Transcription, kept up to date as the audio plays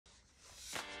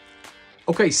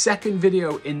Okay, second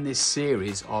video in this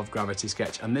series of Gravity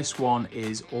Sketch, and this one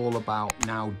is all about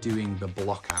now doing the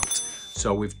block out.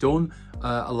 So we've done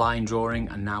a line drawing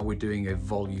and now we're doing a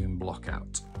volume block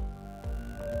out.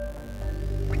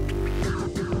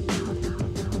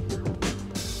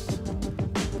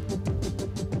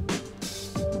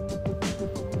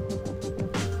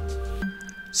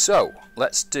 So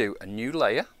let's do a new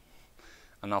layer,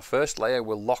 and our first layer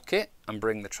will lock it and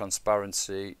bring the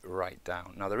transparency right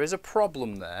down. Now there is a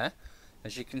problem there.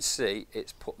 As you can see,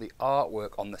 it's put the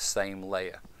artwork on the same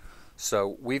layer.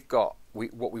 So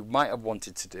what we might have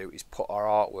wanted to do is put our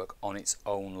artwork on its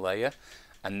own layer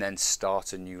and then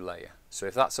start a new layer. So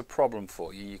if that's a problem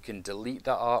for you, you can delete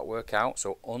that artwork out.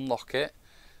 So unlock it,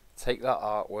 take that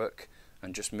artwork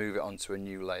and just move it onto a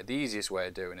new layer. The easiest way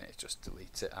of doing it is just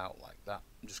delete it out like that.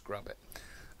 Just grab it.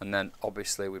 And then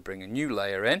obviously we bring a new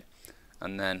layer in,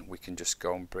 and then we can just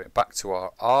go and bring it back to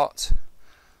our art,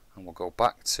 and we'll go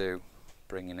back to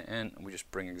bringing it in, and we just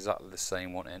bring exactly the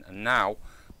same one in. And now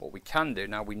what we can do,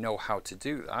 now we know how to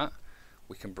do that,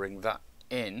 we can bring that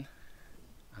in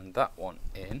and that one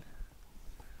in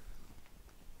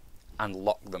and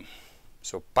lock them.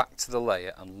 So back to the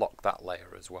layer and lock that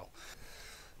layer as well.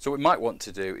 So what we might want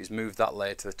to do is move that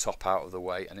layer to the top out of the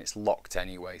way, and it's locked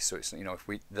anyway. So it's, you know, if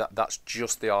we that's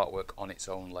just the artwork on its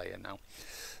own layer now.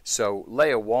 So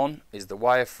layer 1 is the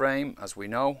wireframe, as we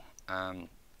know, and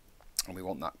we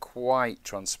want that quite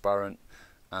transparent,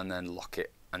 and then lock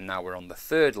it. And now we're on the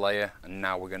third layer, and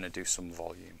now we're going to do some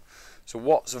volume. So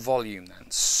what's a volume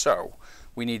then? So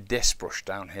we need this brush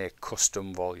down here,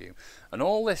 custom volume, and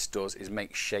all this does is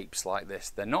make shapes like this.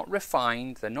 They're not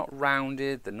refined, they're not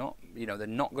rounded, they're not, you know, they're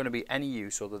not going to be any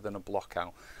use other than a block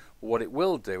out. What it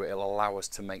will do, it'll allow us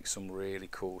to make some really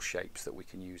cool shapes that we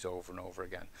can use over and over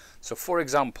again. So for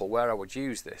example, where I would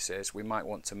use this is we might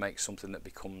want to make something that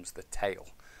becomes the tail.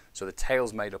 So the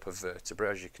tail's made up of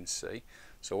vertebrae, as you can see.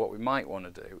 So what we might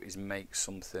want to do is make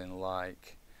something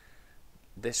like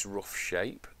this rough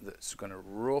shape that's going to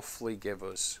roughly give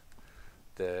us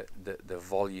the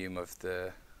volume of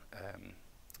the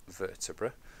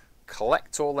vertebra.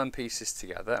 Collect all them pieces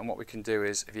together, and what we can do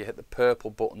is if you hit the purple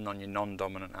button on your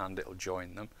non-dominant hand, it'll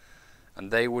join them,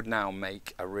 and they would now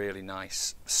make a really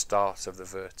nice start of the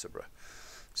vertebra.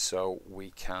 So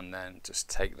we can then just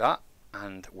take that,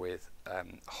 and with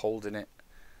holding it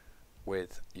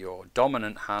with your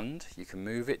dominant hand, you can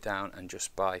move it down, and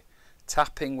just by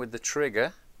tapping with the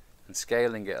trigger and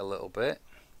scaling it a little bit,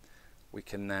 we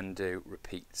can then do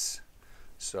repeats.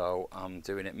 So I'm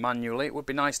doing it manually. It would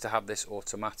be nice to have this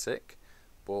automatic,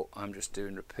 but I'm just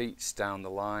doing repeats down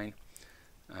the line.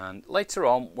 And later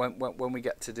on, when we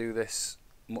get to do this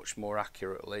much more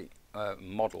accurately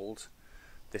modeled,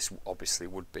 this obviously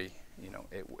would be, you know,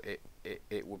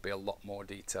 it would be a lot more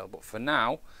detailed. But for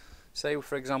now, say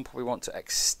for example we want to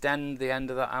extend the end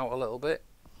of that out a little bit,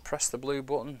 press the blue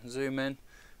button, zoom in, and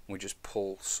we just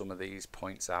pull some of these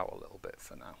points out a little bit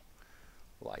for now,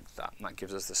 like that, and that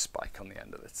gives us the spike on the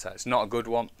end of the tail. It's not a good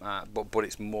one, but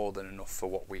it's more than enough for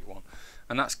what we want,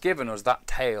 and that's given us that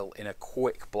tail in a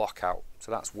quick block out,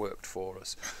 so that's worked for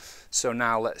us. So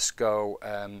now let's go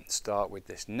start with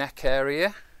this neck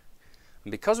area,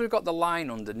 and because we've got the line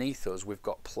underneath us, we've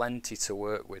got plenty to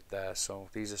work with there. So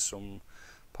these are some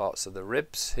parts of the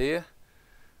ribs here.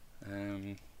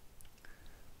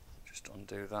 Just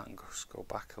undo that and just go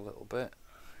back a little bit,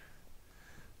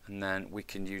 and then we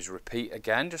can use repeat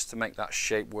again just to make that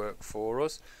shape work for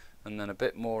us, and then a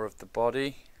bit more of the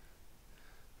body,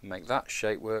 make that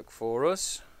shape work for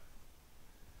us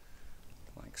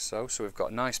like so. So we've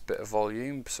got a nice bit of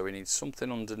volume, so we need something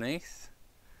underneath.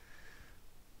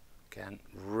 Again,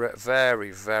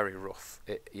 very, very rough.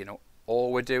 You know,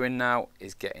 all we're doing now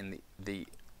is getting the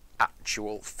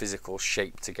actual physical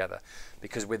shape together,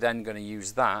 because we're then going to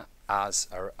use that as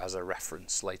a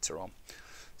reference later on.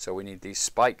 So we need these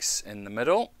spikes in the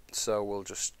middle, so we'll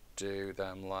just do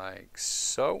them like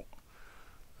so,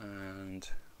 and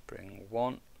bring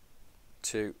 1,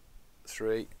 2,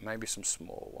 3, maybe some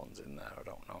small ones in there, I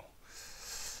don't know.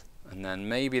 And then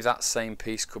maybe that same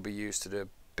piece could be used to do a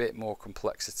bit more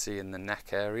complexity in the neck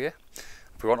area.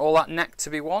 If we want all that neck to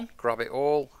be one, grab it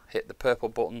all, hit the purple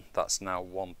button, that's now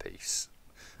one piece.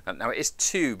 And now it is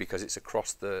 2 because it's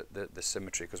across the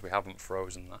symmetry, because we haven't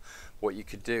frozen that. What you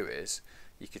could do is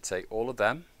you could take all of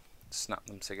them, snap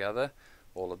them together,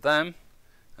 all of them,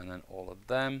 and then all of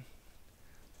them,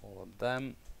 all of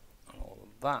them, and all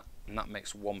of that, and that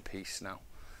makes one piece now.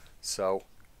 So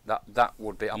that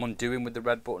would be, I'm undoing with the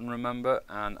red button, remember,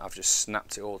 and I've just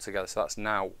snapped it all together. So that's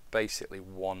now basically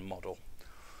one model.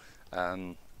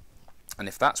 And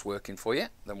if that's working for you,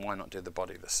 then why not do the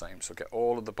body the same? So get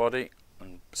all of the body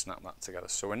and snap that together.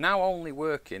 So we're now only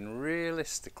working,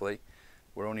 realistically,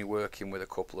 we're only working with a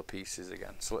couple of pieces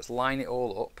again. So let's line it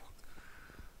all up.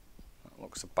 That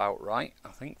looks about right, I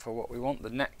think, for what we want. The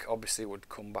neck obviously would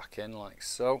come back in like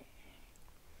so.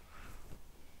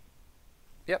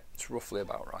 Yep, it's roughly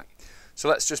about right. So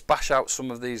let's just bash out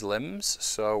some of these limbs.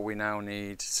 So we now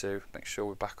need to make sure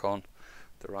we're back on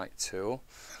the right tool.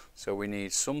 So we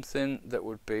need something that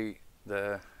would be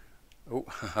the... Oh,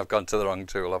 I've gone to the wrong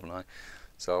tool, haven't I?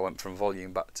 So I went from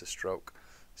volume back to stroke.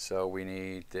 So we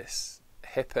need this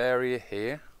hip area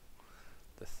here,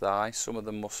 the thigh, some of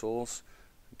the muscles.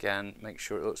 Again, make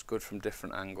sure it looks good from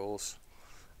different angles.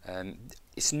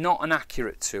 It's not an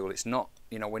accurate tool. It's not,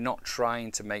 you know, we're not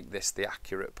trying to make this the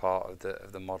accurate part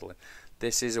of the modeling.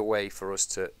 This is a way for us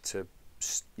to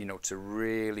you know, to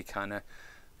really kind of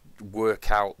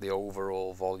work out the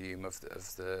overall volume of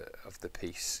the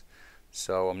piece.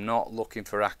 So I'm not looking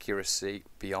for accuracy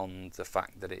beyond the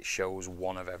fact that it shows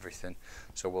one of everything.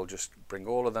 So we'll just bring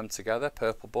all of them together,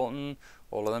 purple button,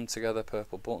 all of them together,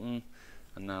 purple button,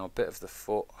 and now a bit of the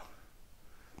foot,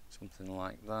 something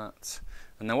like that.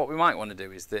 And then what we might want to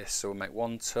do is this. So we'll make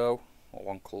one toe or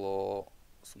one claw,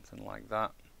 something like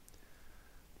that.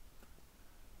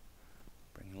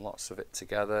 Bring lots of it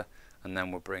together, and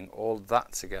then we'll bring all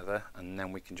that together, and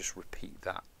then we can just repeat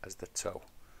that as the toe.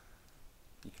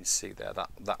 You can see there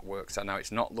that works. And now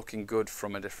it's not looking good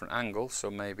from a different angle,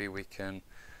 so maybe we can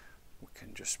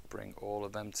just bring all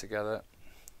of them together.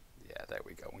 Yeah, there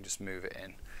we go. We just move it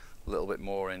in a little bit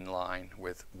more in line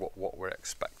with what we're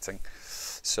expecting.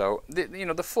 So you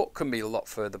know, the foot can be a lot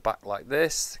further back like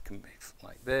this. It can be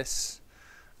like this.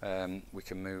 We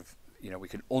can move. You know, we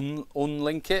can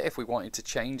unlink it if we wanted to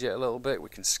change it a little bit. We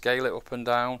can scale it up and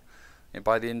down, you know,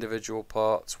 by the individual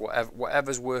parts,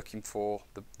 whatever's working for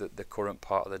the current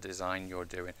part of the design you're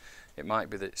doing. It might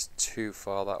be that it's too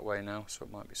far that way now, so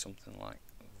it might be something like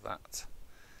that.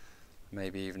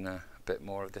 Maybe even a bit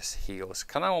more of this heel. It's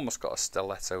kind of almost got a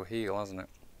stiletto heel, hasn't it?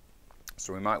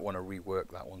 So we might want to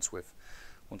rework that once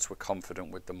we're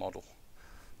confident with the model.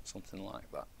 Something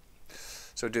like that.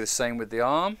 So do the same with the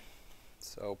arm.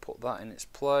 So put that in its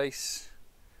place.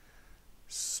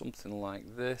 Something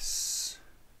like this.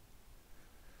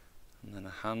 And then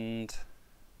a hand,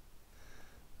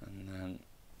 and then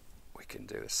we can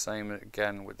do the same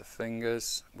again with the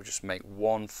fingers. We just make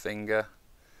one finger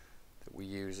that we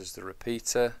use as the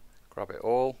repeater, grab it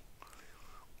all,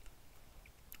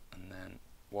 and then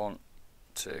 1,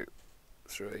 2,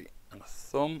 3 and a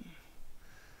thumb,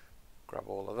 grab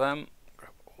all of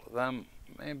them,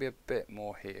 maybe a bit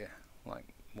more here,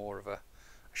 like more of a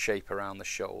shape around the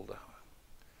shoulder,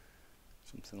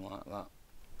 something like that.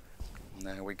 And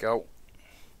there we go.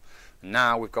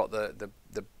 Now we've got the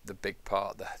big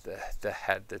part, the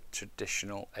head, the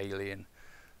traditional alien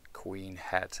queen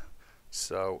head.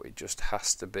 So it just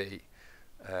has to be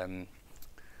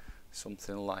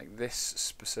something like this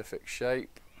specific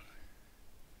shape.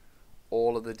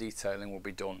 All of the detailing will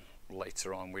be done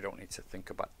later on. We don't need to think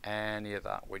about any of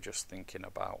that. We're just thinking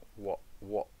about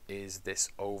what is this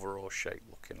overall shape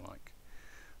looking like.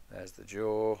 There's the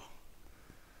jaw.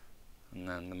 And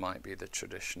then there might be the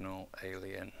traditional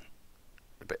alien,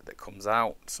 the bit that comes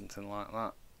out, something like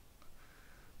that.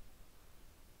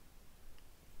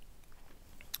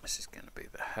 This is going to be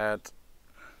the head.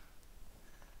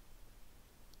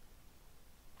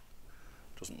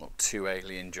 Doesn't look too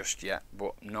alien just yet,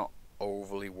 but not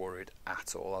overly worried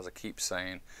at all. As I keep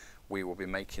saying, we will be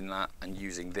making that and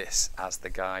using this as the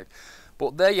guide.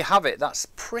 But there you have it. That's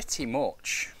pretty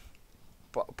much,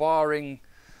 but barring,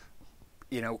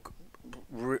 you know,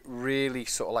 really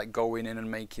sort of like going in and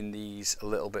making these a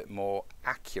little bit more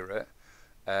accurate,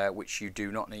 which you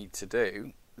do not need to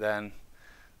do, then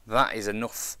that is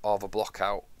enough of a block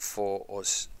out for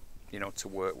us, you know, to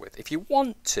work with. If you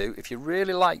want to, if you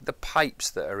really like the pipes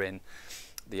that are in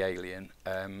the alien,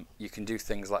 you can do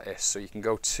things like this. So you can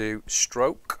go to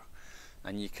stroke,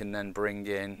 and you can then bring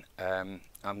in,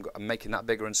 I'm making that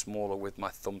bigger and smaller with my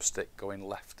thumbstick going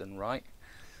left and right.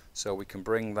 So we can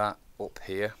bring that up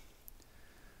here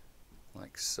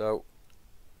like so,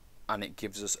 and it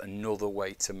gives us another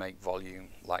way to make volume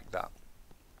like that.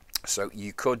 So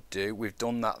you could do, we've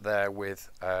done that there with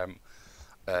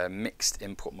mixed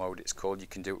input mode, it's called. You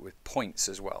can do it with points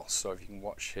as well. So if you can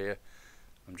watch here,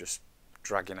 I'm just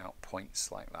dragging out points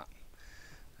like that,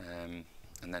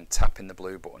 and then tapping the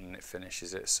blue button and it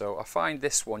finishes it. So I find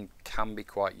this one can be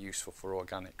quite useful for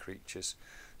organic creatures,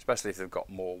 especially if they've got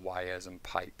more wires and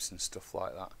pipes and stuff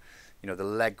like that. You know, the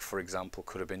leg, for example,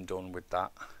 could have been done with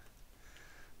that.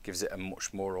 gives it a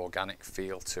much more organic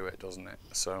feel to it, doesn't it?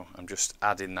 So I'm just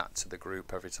adding that to the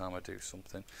group every time I do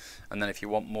something. And then if you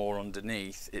want more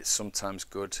underneath, it's sometimes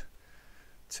good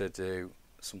to do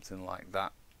something like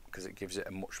that, because it gives it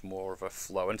a much more of a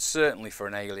flow. And certainly for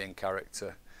an alien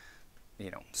character, you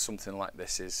know, something like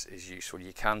this is useful.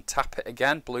 You can tap it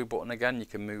again, blue button again, you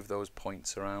can move those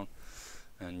points around,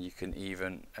 and you can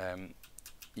even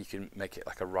you can make it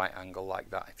like a right angle like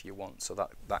that if you want, so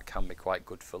that can be quite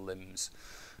good for limbs.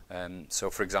 So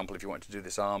for example, if you want to do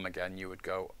this arm again, you would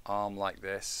go arm like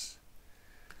this.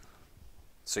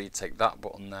 So you take that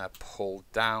button there, pull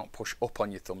down, push up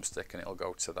on your thumbstick, and it'll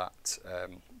go to that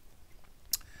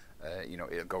you know,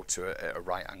 it'll go to a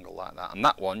right angle like that. And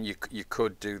that one, you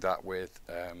could do that with,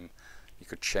 you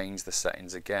could change the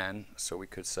settings again. So we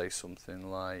could say something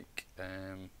like,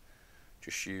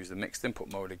 just use the mixed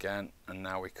input mode again, and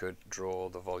now we could draw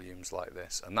the volumes like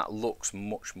this, and that looks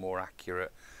much more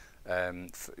accurate.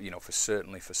 You know, for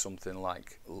certainly for something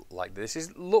like this,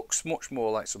 looks much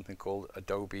more like something called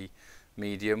Adobe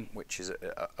Medium, which is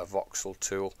a voxel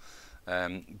tool,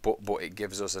 but it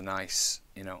gives us a nice,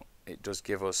 you know, it does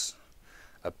give us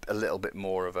a little bit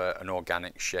more of an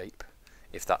organic shape,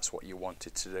 if that's what you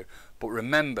wanted to do. But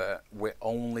remember, we're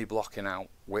only blocking out,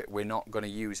 we're not going to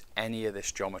use any of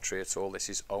this geometry at all. This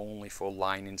is only for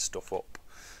lining stuff up,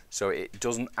 so it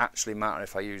doesn't actually matter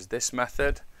if I use this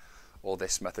method or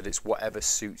this method. It's whatever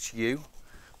suits you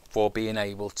for being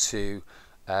able to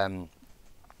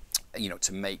you know,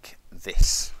 to make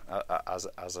this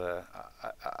as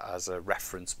a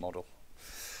reference model.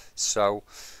 So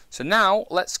now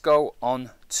let's go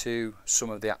on to some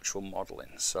of the actual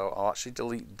modeling. So I'll actually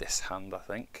delete this hand, I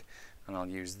think, and I'll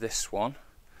use this one,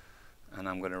 and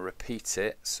I'm going to repeat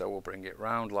it. So we'll bring it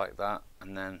round like that,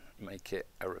 and then make it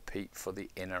a repeat for the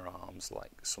inner arms,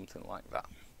 like something like that,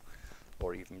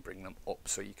 or even bring them up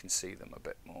so you can see them a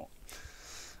bit more.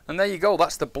 And there you go,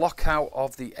 that's the block out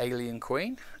of the Alien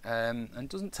Queen, and it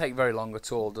doesn't take very long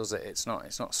at all, does it? It's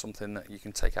not something that you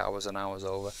can take hours and hours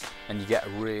over, and you get a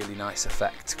really nice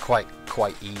effect quite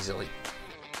easily.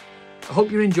 I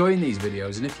hope you're enjoying these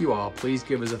videos, and if you are, please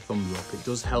give us a thumbs up. It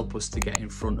does help us to get in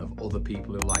front of other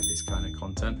people who like this kind of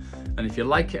content, and if you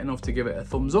like it enough to give it a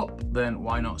thumbs up, then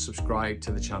why not subscribe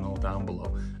to the channel down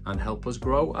below and help us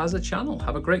grow as a channel.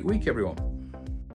 Have a great week, everyone.